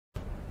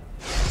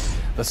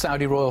The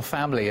Saudi royal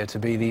family are to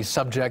be the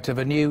subject of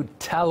a new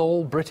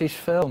tell-all British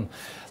film.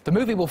 The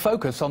movie will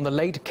focus on the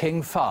late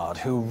King Fahd,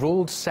 who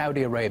ruled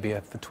Saudi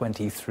Arabia for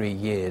 23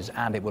 years,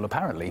 and it will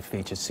apparently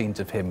feature scenes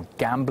of him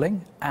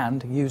gambling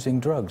and using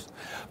drugs.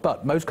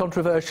 But most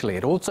controversially,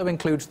 it also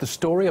includes the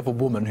story of a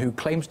woman who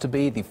claims to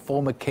be the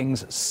former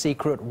king's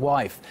secret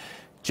wife.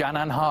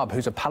 Janan Harb,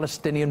 who's a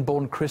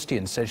Palestinian-born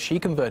Christian, says she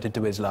converted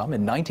to Islam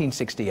in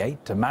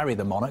 1968 to marry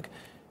the monarch.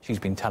 She's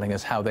been telling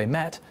us how they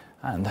met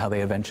and how they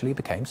eventually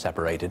became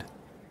separated.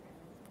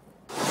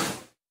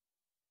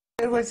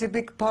 There was a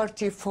big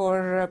party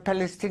for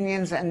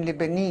Palestinians and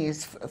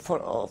Lebanese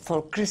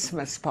for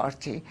Christmas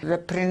party. The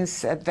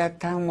prince at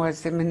that time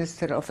was the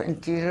Minister of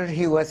Interior.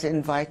 He was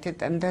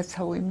invited, and that's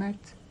how we met.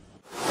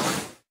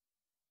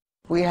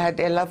 We had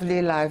a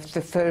lovely life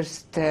the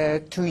first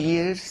 2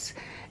 years.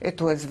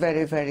 It was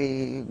very,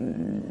 very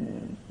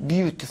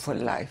beautiful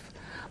life.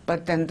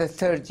 But then the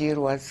third year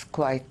was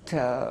quite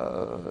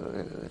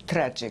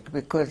tragic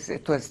because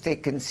it was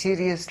taken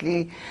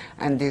seriously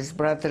and his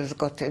brothers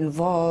got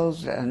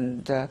involved,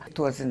 and it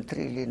wasn't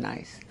really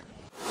nice.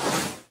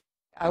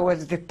 I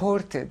was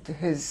deported.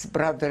 His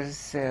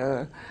brothers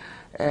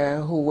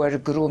who were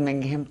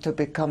grooming him to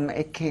become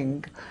a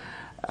king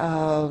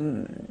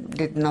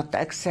did not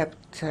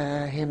accept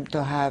him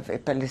to have a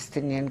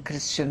Palestinian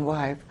Christian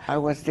wife. I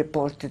was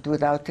deported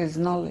without his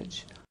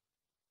knowledge.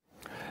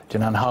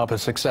 Janan Harb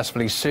has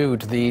successfully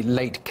sued the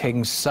late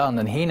king's son,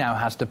 and he now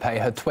has to pay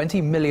her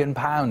 £20 million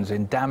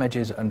in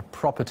damages and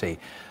property,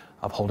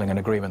 upholding an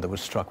agreement that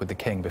was struck with the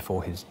king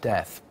before his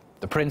death.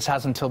 The prince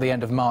has until the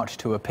end of March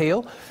to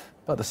appeal,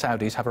 but the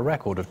Saudis have a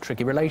record of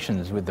tricky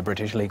relations with the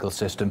British legal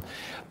system.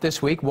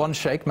 This week, one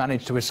sheikh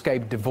managed to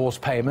escape divorce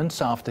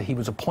payments after he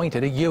was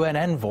appointed a UN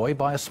envoy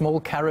by a small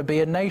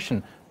Caribbean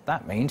nation.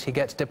 That means he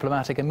gets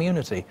diplomatic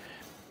immunity.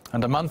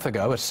 And a month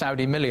ago, a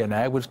Saudi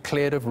millionaire was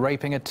cleared of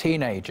raping a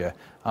teenager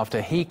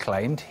after he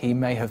claimed he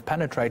may have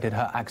penetrated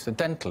her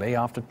accidentally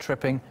after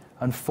tripping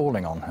and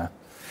falling on her.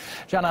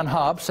 Janan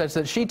Harb says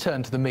that she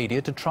turned to the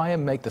media to try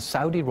and make the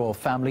Saudi royal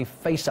family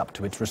face up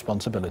to its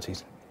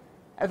responsibilities.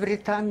 Every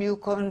time you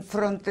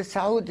confront the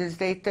Saudis,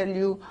 they tell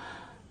you,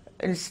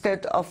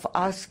 instead of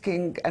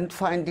asking and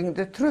finding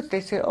the truth,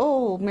 they say,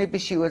 oh, maybe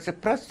she was a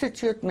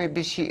prostitute,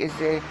 maybe she is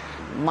a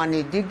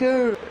money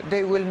digger.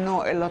 They will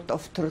know a lot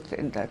of truth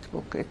in that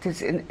book.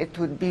 It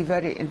would be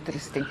very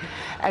interesting.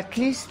 At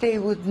least they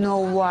would know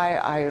why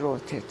I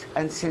wrote it.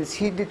 And since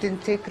he didn't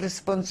take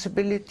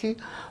responsibility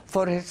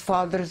for his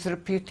father's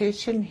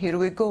reputation, here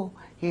we go.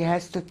 He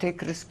has to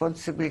take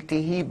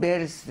responsibility. He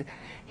bears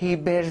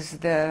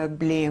the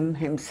blame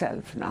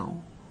himself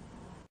now.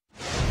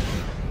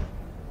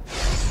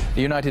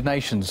 The United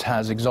Nations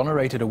has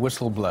exonerated a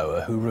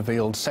whistleblower who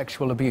revealed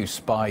sexual abuse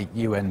by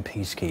UN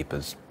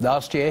peacekeepers.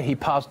 Last year, he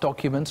passed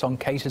documents on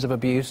cases of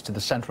abuse to the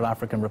Central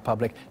African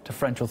Republic to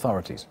French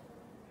authorities.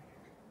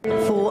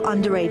 4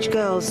 underage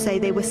girls say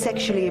they were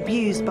sexually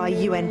abused by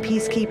UN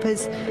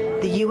peacekeepers.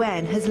 The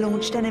UN has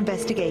launched an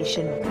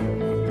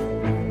investigation.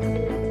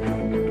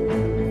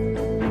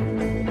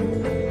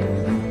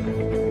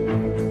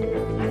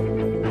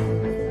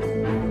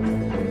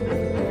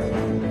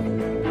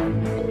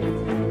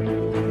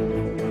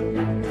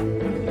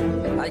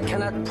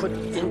 Put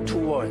into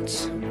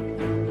words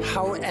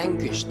how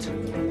anguished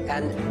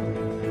and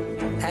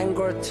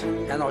angered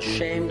and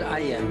ashamed I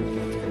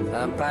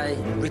am by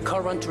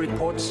recurrent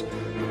reports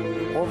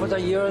over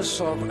the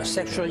years of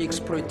sexual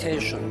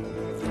exploitation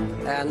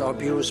and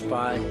abuse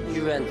by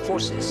UN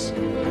forces.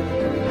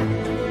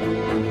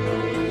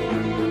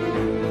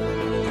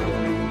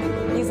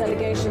 These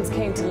allegations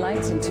came to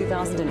light in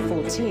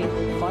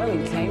 2014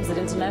 following claims that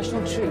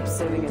international troops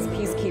serving as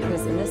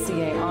peacekeepers in the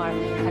CAR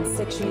had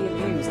sexually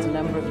abused a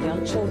number of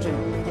young children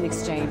in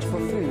exchange for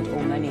food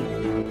or money.